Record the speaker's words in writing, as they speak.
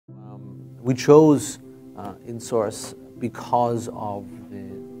We chose in-source because of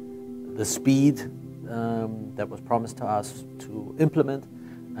the speed that was promised to us to implement,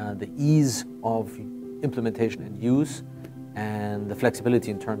 the ease of implementation and use, and the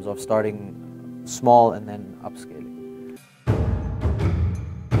flexibility in terms of starting small and then upscaling.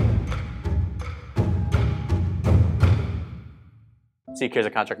 Seacare is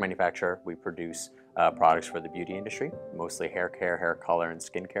a contract manufacturer. We produce products for the beauty industry, mostly hair care, hair color, and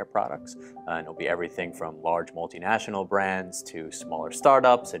skincare products. And it'll be everything from large multinational brands to smaller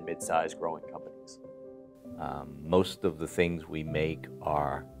startups and mid-sized growing companies. Most of the things we make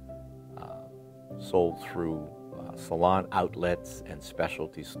are sold through salon outlets and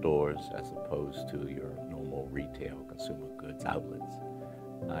specialty stores as opposed to your normal retail consumer goods outlets.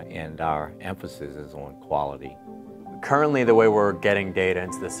 And our emphasis is on quality. Currently, the way we're getting data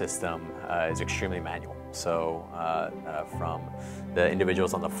into the system is extremely manual. So from the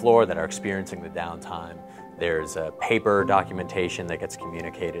individuals on the floor that are experiencing the downtime, there's a paper documentation that gets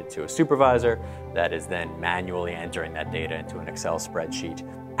communicated to a supervisor that is then manually entering that data into an Excel spreadsheet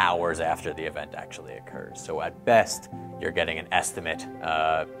hours after the event actually occurs. So at best, you're getting an estimate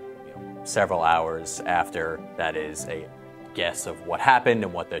several hours after that is a guess of what happened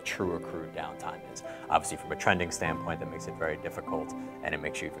and what the true accrued downtime is. Obviously, from a trending standpoint, that makes it very difficult, and it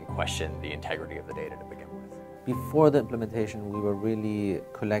makes you even question the integrity of the data to begin with. Before the implementation, we were really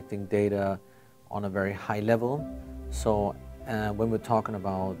collecting data on a very high level. So when we're talking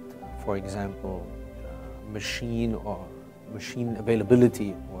about, for example, machine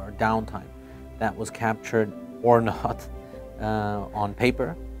availability or downtime, that was captured or not on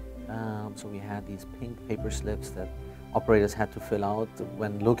paper. So we had these pink paper slips that operators had to fill out.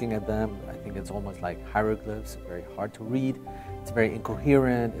 When looking at them, I think it's almost like hieroglyphs, very hard to read. It's very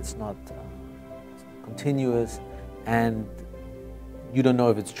incoherent, it's not continuous, and you don't know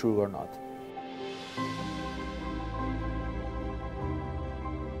if it's true or not.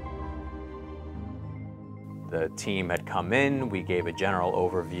 The team had come in, we gave a general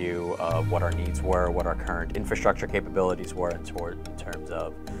overview of what our needs were, what our current infrastructure capabilities were in terms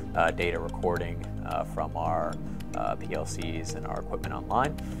of data recording from our PLCs and our equipment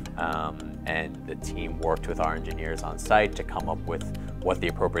online. And the team worked with our engineers on site to come up with what the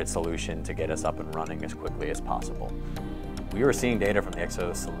appropriate solution to get us up and running as quickly as possible. We were seeing data from the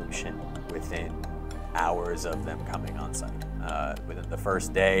EXO solution within hours of them coming on site. Within the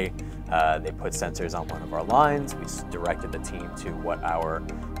first day, they put sensors on one of our lines. We directed the team to what our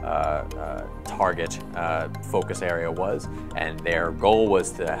target focus area was, and their goal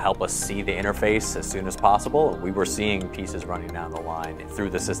was to help us see the interface as soon as possible. We were seeing pieces running down the line through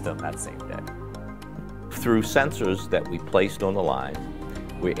the system that same day. Through sensors that we placed on the line,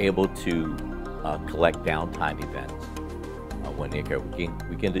 we're able to collect downtime events. When they occur,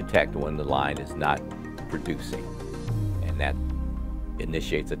 we can detect when the line is not producing, and that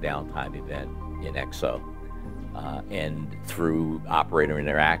initiates a downtime event in EXO. And through operator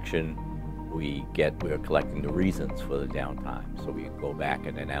interaction, we're collecting the reasons for the downtime. So we go back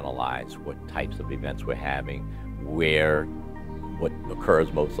and then analyze what types of events we're having, what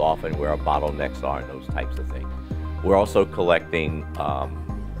occurs most often, where our bottlenecks are, and those types of things. We're also collecting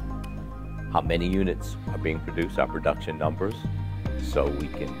how many units are being produced, our production numbers, so we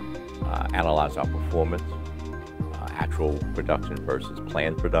can analyze our performance, actual production versus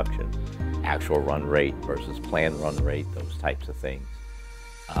planned production, actual run rate versus planned run rate, those types of things.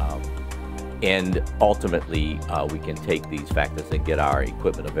 And ultimately, we can take these factors and get our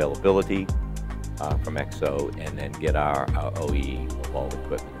equipment availability from EXO, and then get our OEE of all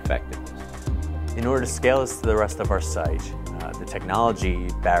equipment effectiveness. In order to scale this to the rest of our site, the technology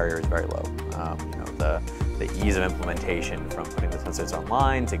barrier is very low. The ease of implementation from putting the sensors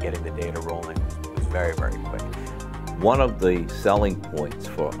online to getting the data rolling was very, very quick. One of the selling points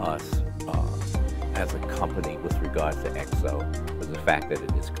for us as a company with regards to EXO was the fact that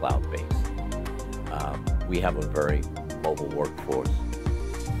it is cloud-based. We have a very mobile workforce,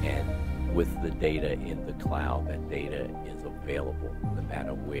 and with the data in the cloud, that data is available no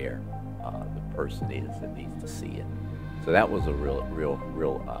matter where the person is that needs to see it. So that was a real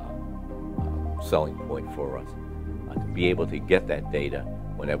selling point for us, to be able to get that data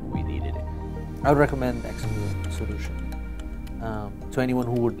whenever we needed it. I would recommend EXO solution to anyone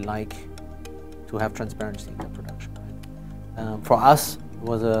who would like to have transparency in their production. For us, it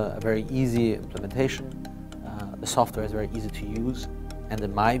was a very easy implementation. The software is very easy to use, and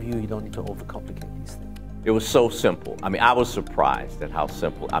in my view, you don't need to overcomplicate these things. It was so simple. I mean, I was surprised at how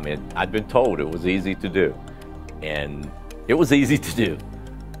simple. I mean, I'd been told it was easy to do, and it was easy to do.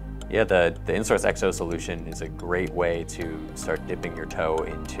 Yeah, the in-source XO solution is a great way to start dipping your toe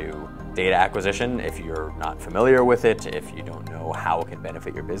into data acquisition if you're not familiar with it, if you don't know how it can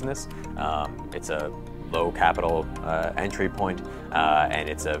benefit your business. It's a low capital entry point, and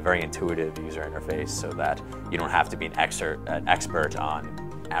it's a very intuitive user interface so that you don't have to be an expert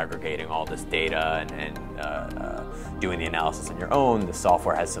on aggregating all this data and doing the analysis on your own. The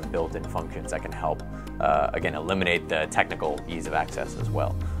software has some built-in functions that can help, again, eliminate the technical ease of access as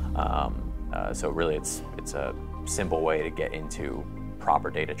well. So really it's a simple way to get into proper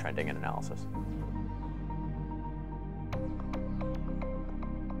data trending and analysis.